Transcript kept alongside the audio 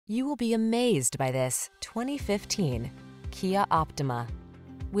You will be amazed by this 2015 Kia Optima.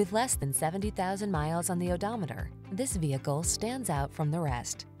 With less than 70,000 miles on the odometer, this vehicle stands out from the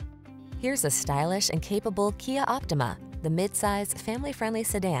rest. Here's a stylish and capable Kia Optima, the midsize, family-friendly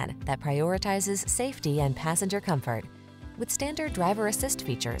sedan that prioritizes safety and passenger comfort. With standard driver assist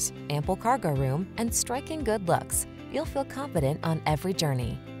features, ample cargo room, and striking good looks, you'll feel confident on every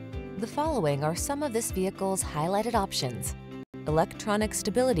journey. The following are some of this vehicle's highlighted options: electronic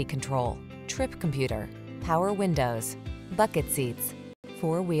stability control, trip computer, power windows, bucket seats,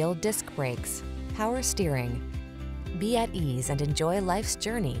 four-wheel disc brakes, power steering. Be at ease and enjoy life's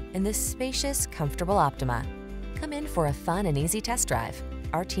journey in this spacious, comfortable Optima. Come in for a fun and easy test drive.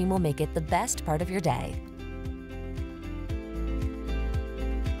 Our team will make it the best part of your day.